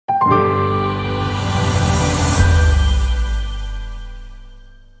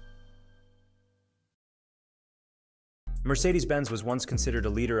Mercedes-Benz was once considered a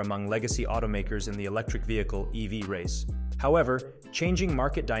leader among legacy automakers in the electric vehicle (EV) race. However, changing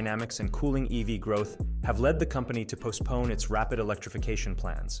market dynamics and cooling EV growth have led the company to postpone its rapid electrification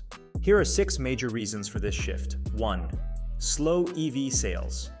plans. Here are 6 major reasons for this shift. 1. Slow EV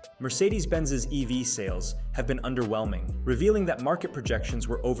sales. Mercedes-Benz's EV sales have been underwhelming, revealing that market projections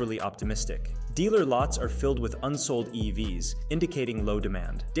were overly optimistic. Dealer lots are filled with unsold EVs, indicating low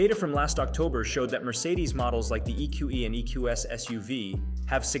demand. Data from last October showed that Mercedes models like the EQE and EQS SUV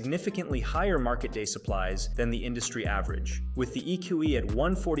have significantly higher market day supplies than the industry average, with the EQE at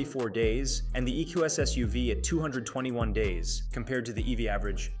 144 days and the EQS SUV at 221 days, compared to the EV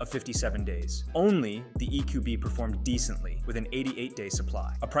average of 57 days. Only the EQB performed decently, with an 88-day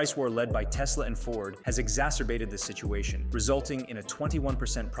supply. A price war led by Tesla and Ford has exacerbated this situation, resulting in a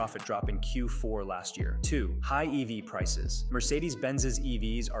 21% profit drop in Q4 last year. 2. High EV prices. Mercedes-Benz's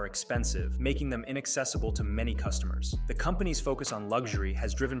EVs are expensive, making them inaccessible to many customers. The company's focus on luxury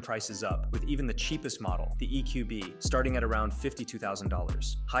has driven prices up, with even the cheapest model, the EQB, starting at around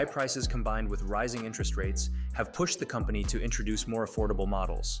 $52,000. High prices combined with rising interest rates have pushed the company to introduce more affordable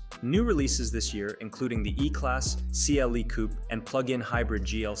models. New releases this year, including the E-Class, CLE Coupe, and plug-in hybrid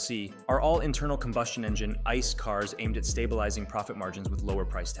GLC, are all internal combustion engine ICE cars aimed at stabilizing profit margins with lower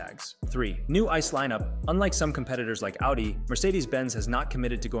price tags. 3. New ICE lineup. Unlike some competitors like Audi, Mercedes-Benz has not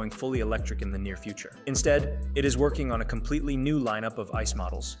committed to going fully electric in the near future. Instead, it is working on a completely new lineup of ICE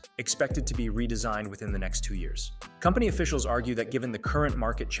models, expected to be redesigned within the next 2 years. Company officials argue that given the current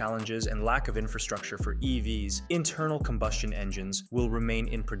market challenges and lack of infrastructure for EVs, internal combustion engines will remain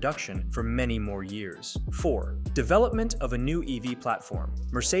in production for many more years. 4. Development of a new EV platform.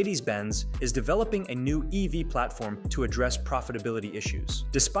 Mercedes-Benz is developing a new EV platform to address profitability issues.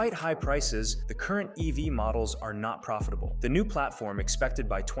 Despite high prices, the current EV models are not profitable. The new platform, expected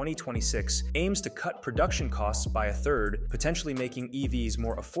by 2026, aims to cut production costs by a third, potentially making EVs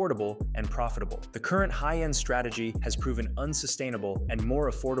more affordable and profitable. The current high-end strategy has proven unsustainable, and more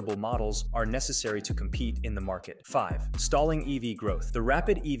affordable models are necessary to compete in the market. 5. Stalling EV growth. The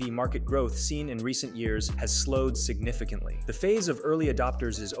rapid EV market growth seen in recent years has slowed significantly. The phase of early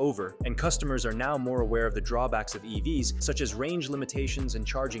adopters is over, and customers are now more aware of the drawbacks of EVs, such as range limitations and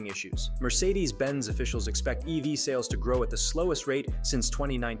charging issues. Mercedes-Benz officials expect EV sales to grow at the slowest rate since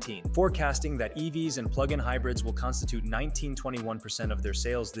 2019, forecasting that EVs and plug-in hybrids will constitute 19-21% of their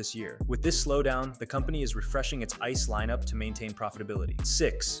sales this year. With this slowdown, the company is refreshing its ICE lineup to maintain profitability.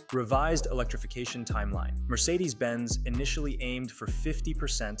 6. Revised electrification timeline. Mercedes-Benz initially aimed for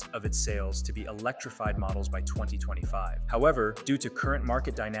 50% of its sales to be electrified models by 2025. However, due to current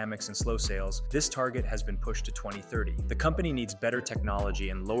market dynamics and slow sales, this target has been pushed to 2030. The company needs better technology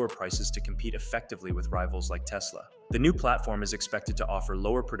and lower prices to compete effectively with rivals like Tesla. The new platform is expected to offer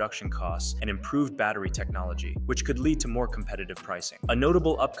lower production costs and improved battery technology, which could lead to more competitive pricing. A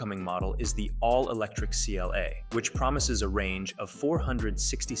notable upcoming model is the all-electric CLA, which promises a range of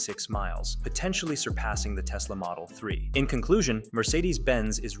 466 miles, potentially surpassing the Tesla Model 3. In conclusion,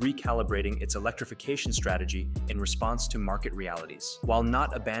 Mercedes-Benz is recalibrating its electrification strategy in response to market realities. While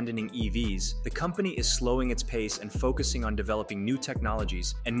not abandoning EVs, the company is slowing its pace and focusing on developing new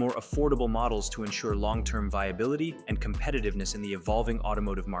technologies and more affordable models to ensure long-term viability and competitiveness in the evolving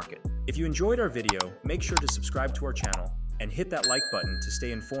automotive market. If you enjoyed our video, make sure to subscribe to our channel and hit that like button to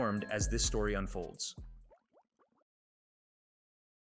stay informed as this story unfolds.